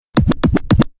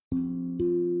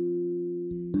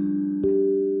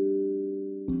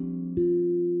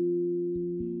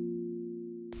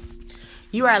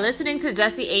You are listening to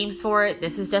Jesse Ames for It.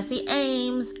 This is Jesse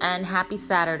Ames, and happy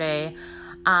Saturday.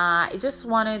 I just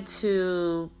wanted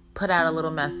to put out a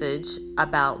little message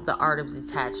about the art of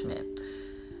detachment.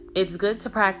 It's good to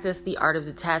practice the art of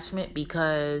detachment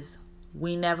because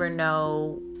we never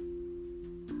know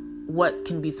what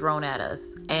can be thrown at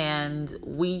us. And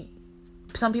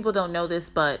some people don't know this,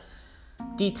 but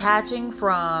detaching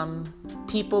from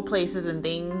people, places, and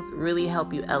things really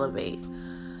help you elevate.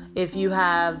 If you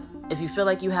feel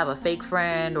like you have a fake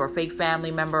friend or fake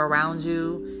family member around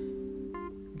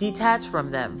you, detach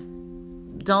from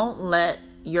them. Don't let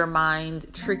your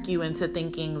mind trick you into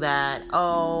thinking that,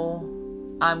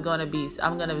 I'm going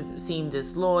to seem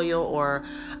disloyal, or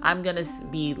I'm going to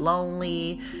be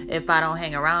lonely if I don't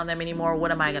hang around them anymore.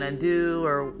 What am I going to do?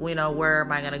 Or, where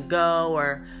am I going to go?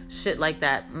 Or shit like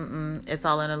that. It's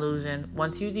all an illusion.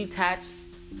 Once you detach,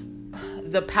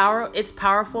 it's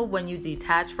powerful when you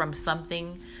detach from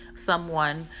something,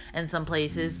 someone, and some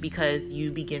places, because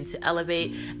you begin to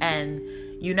elevate, and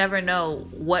you never know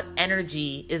what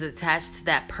energy is attached to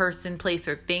that person, place,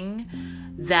 or thing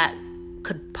that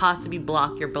could possibly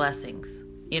block your blessings.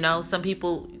 Some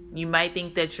people, you might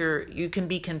think that you can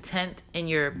be content in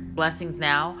your blessings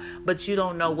now, but you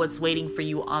don't know what's waiting for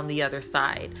you on the other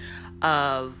side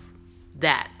of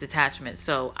that detachment.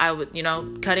 So I would,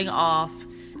 cutting off,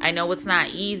 I know it's not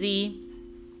easy,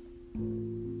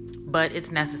 but it's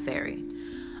necessary.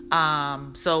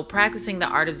 So practicing the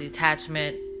art of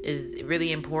detachment is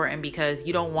really important because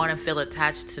you don't want to feel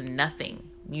attached to nothing.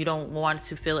 You don't want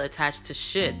to feel attached to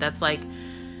shit.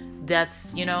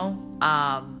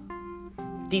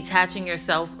 Detaching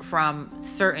yourself from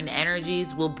certain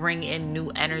energies will bring in new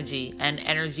energy, and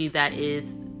energy that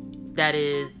is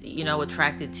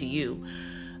attracted to you.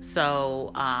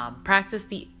 So practice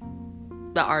the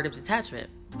art of detachment.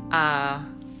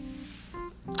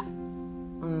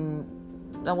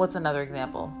 Now what's another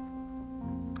example?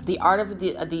 The art of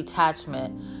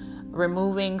detachment,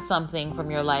 removing something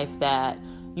from your life that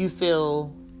you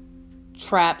feel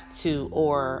trapped to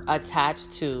or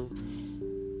attached to.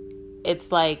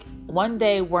 It's like one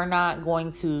day we're not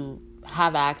going to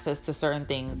have access to certain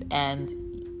things, and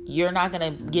you're not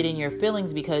going to get in your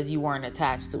feelings because you weren't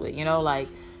attached to it. Like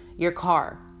your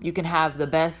car. You can have the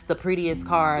best, the prettiest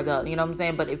car, what I'm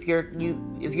saying? But if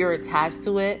you're attached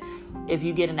to it, if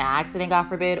you get in an accident, God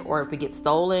forbid, or if it gets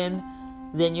stolen,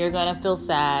 then you're going to feel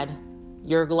sad.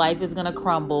 Your life is going to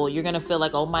crumble. You're going to feel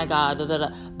like, oh my God, da, da, da.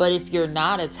 But if you're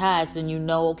not attached, then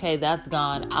okay, that's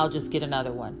gone. I'll just get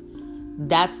another one.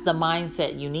 That's the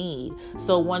mindset you need.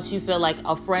 So once you feel like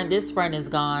this friend is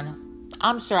gone,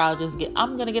 I'm sure I'm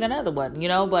going to get another one,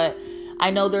 but I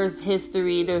know there's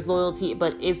history, there's loyalty,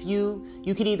 but if you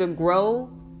could either grow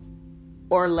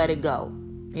or let it go,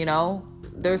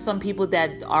 There's some people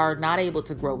that are not able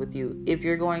to grow with you. If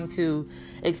you're going to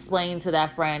explain to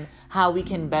that friend how we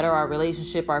can better our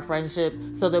relationship, our friendship,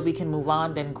 so that we can move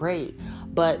on, then great.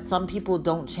 But some people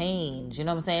don't change, you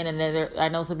know what I'm saying? And then I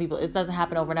know some people, it doesn't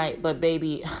happen overnight, but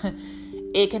baby,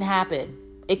 it can happen.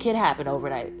 It can happen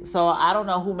overnight. So I don't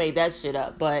know who made that shit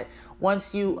up, but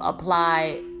once you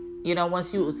apply,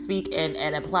 once you speak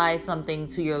and apply something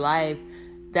to your life,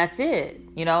 that's it,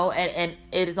 and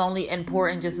it is only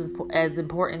important, just as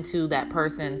important to that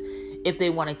person if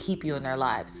they want to keep you in their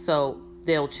lives. So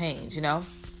they'll change,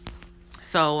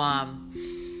 So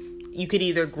you could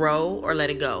either grow or let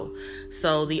it go.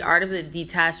 So the art of the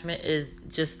detachment is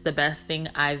just the best thing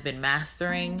I've been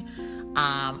mastering.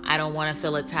 I don't want to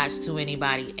feel attached to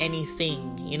anybody,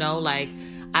 anything, like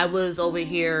I was over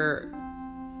here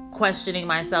questioning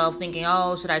myself, thinking,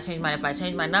 should I change if I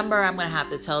change my number, I'm going to have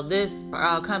to tell this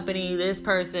company, this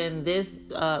person, this,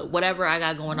 whatever I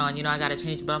got going on, I got to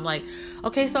change. But I'm like,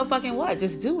 okay, so fucking what?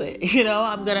 Just do it.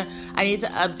 I need to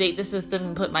update the system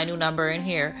and put my new number in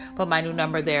here, put my new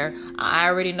number there. I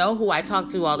already know who I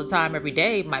talk to all the time, every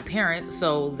day, my parents,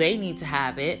 so they need to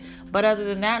have it. But other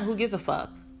than that, who gives a fuck?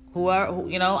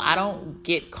 I don't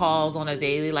get calls on a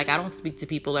daily. Like, I don't speak to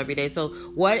people every day. So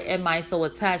what am I so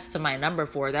attached to my number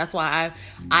for? That's why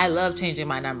I love changing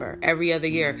my number every other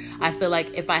year. I feel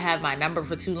like if I have my number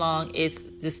for too long, it's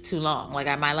just too long. Like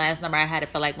my last number, I had it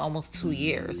for like almost 2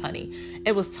 years, honey.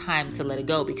 It was time to let it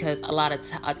go because a lot of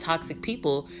toxic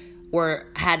people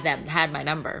had my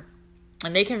number,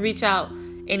 and they can reach out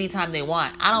anytime they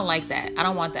want. I don't like that. I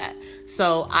don't want that.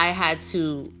 So I had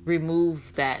to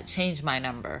remove that, change my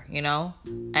number, and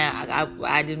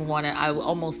I didn't want to, I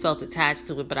almost felt attached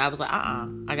to it, but I was like,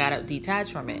 I got to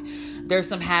detach from it. There's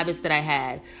some habits that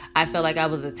I felt like I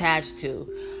was attached to.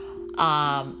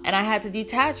 And I had to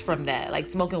detach from that, like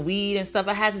smoking weed and stuff.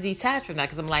 I had to detach from that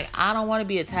because I'm like, I don't want to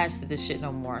be attached to this shit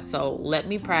no more. So let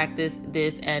me practice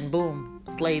this, and boom,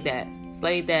 slayed that,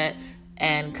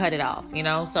 and cut it off,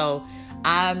 So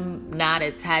I'm not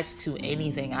attached to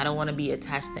anything. I don't want to be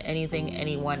attached to anything,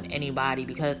 anyone, anybody,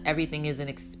 because everything is an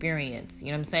experience.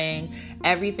 You know what I'm saying?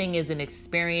 Everything is an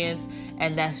experience,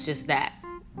 and that's just that.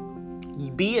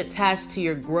 Be attached to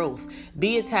your growth.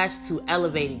 Be attached to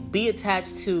elevating. Be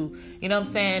attached to,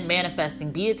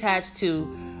 manifesting. Be attached to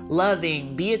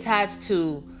loving. Be attached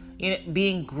to,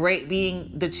 being great,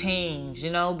 being the change,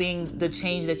 being the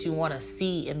change that you want to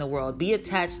see in the world. Be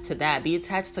attached to that. Be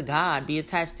attached to God. Be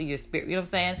attached to your spirit. You know what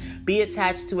I'm saying? Be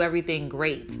attached to everything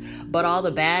great. But all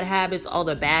the bad habits, all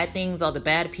the bad things, all the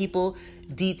bad people,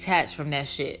 detach from that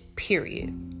shit.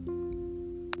 Period.